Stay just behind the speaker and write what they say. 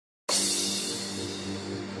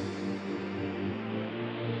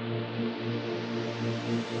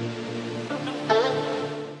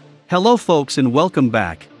Hello folks and welcome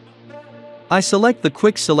back. I select the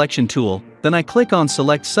Quick Selection tool, then I click on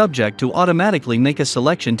Select Subject to automatically make a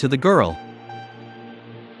selection to the girl.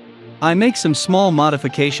 I make some small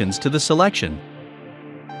modifications to the selection.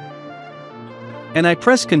 And I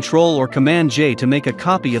press Ctrl or Command J to make a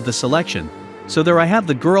copy of the selection, so there I have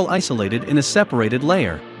the girl isolated in a separated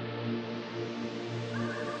layer.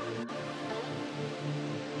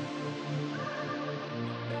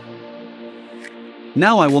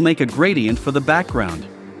 Now I will make a gradient for the background.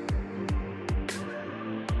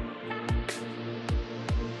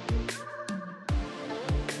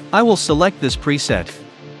 I will select this preset.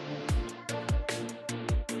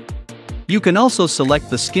 You can also select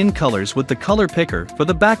the skin colors with the color picker for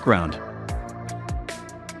the background.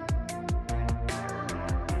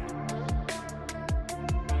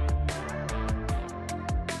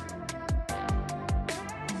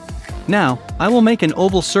 Now, I will make an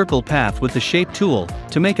oval circle path with the Shape tool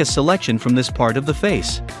to make a selection from this part of the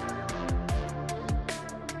face.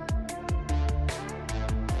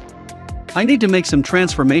 I need to make some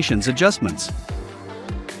transformations adjustments.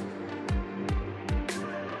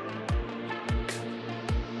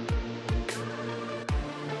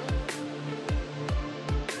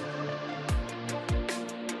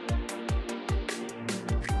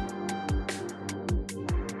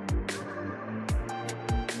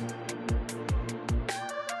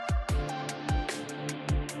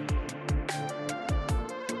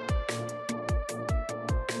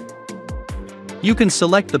 You can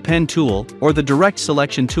select the Pen tool or the Direct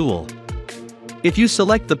Selection tool. If you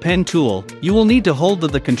select the Pen tool, you will need to hold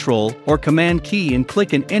the Control or Command key and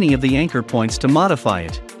click in any of the anchor points to modify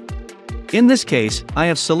it. In this case, I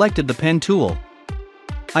have selected the Pen tool.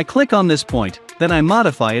 I click on this point, then I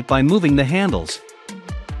modify it by moving the handles.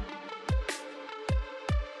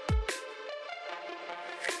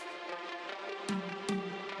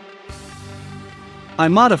 I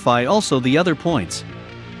modify also the other points.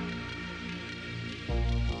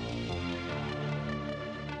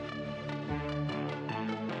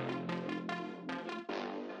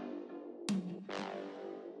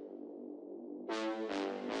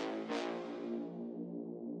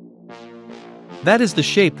 That is the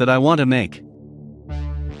shape that I want to make.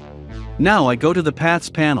 Now I go to the Paths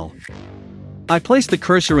panel. I place the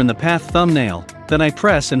cursor in the path thumbnail, then I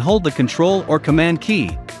press and hold the Control or Command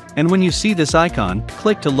key, and when you see this icon,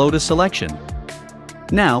 click to load a selection.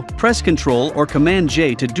 Now, press Ctrl or Command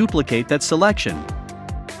J to duplicate that selection.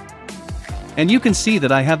 And you can see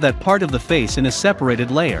that I have that part of the face in a separated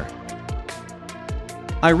layer.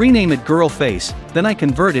 I rename it Girl Face, then I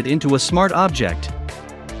convert it into a smart object.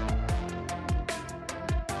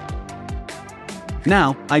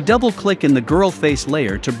 Now, I double-click in the Girl Face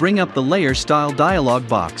layer to bring up the Layer Style dialog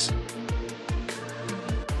box.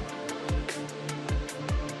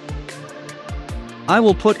 I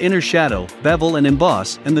will put Inner Shadow, Bevel and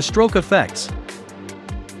Emboss and the Stroke Effects.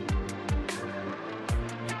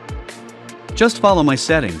 Just follow my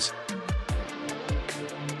settings.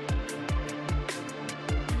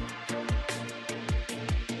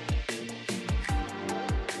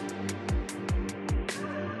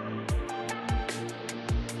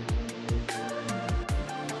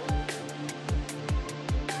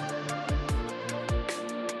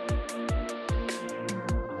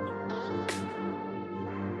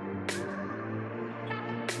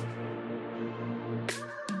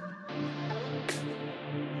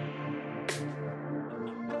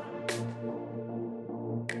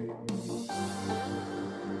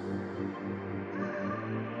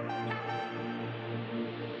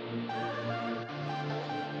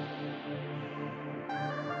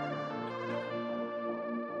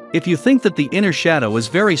 If you think that the inner shadow is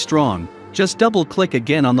very strong, just double-click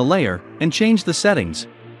again on the layer and change the settings.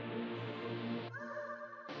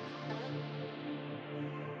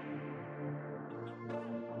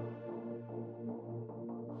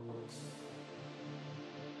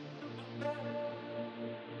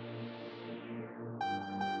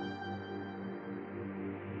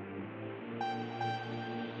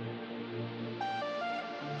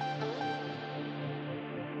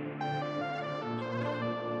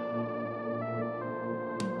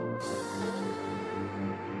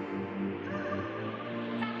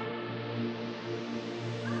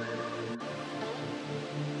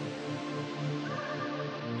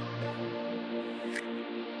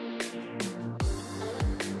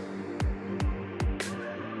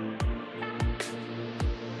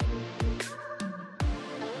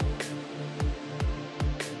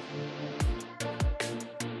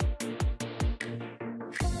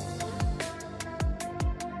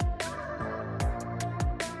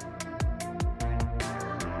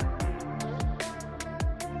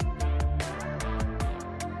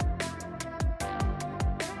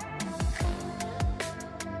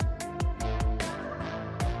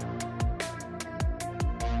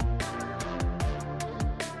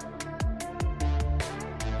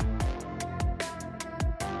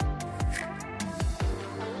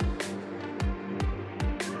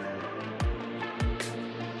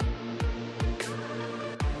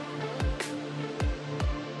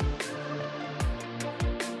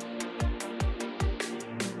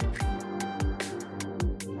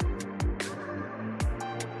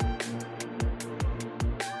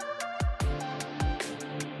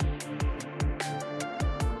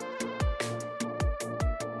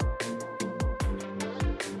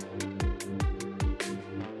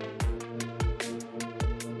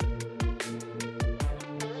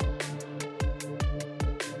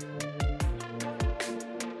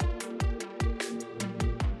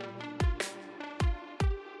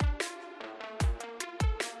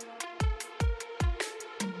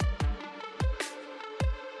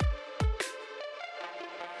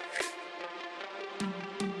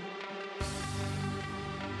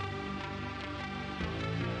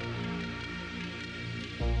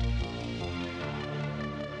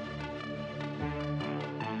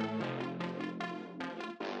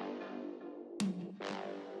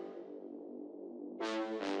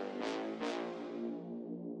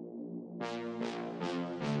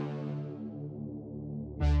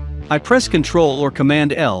 I press Ctrl or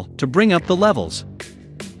Command L to bring up the levels.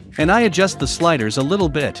 And I adjust the sliders a little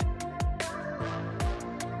bit.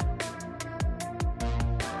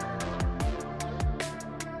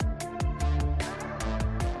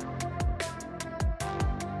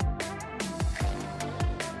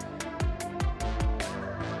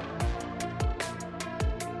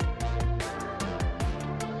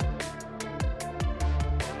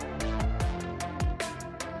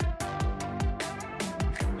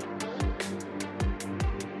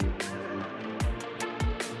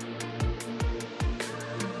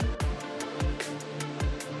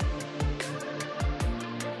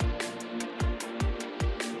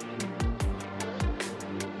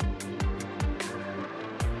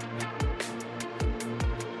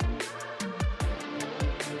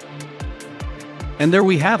 And there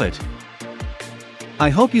we have it.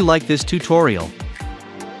 I hope you like this tutorial.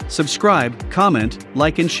 Subscribe, comment,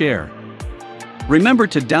 like and share. Remember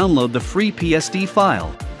to download the free PSD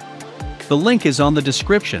file. The link is on the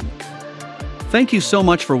description. Thank you so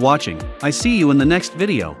much for watching. I see you in the next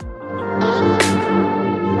video.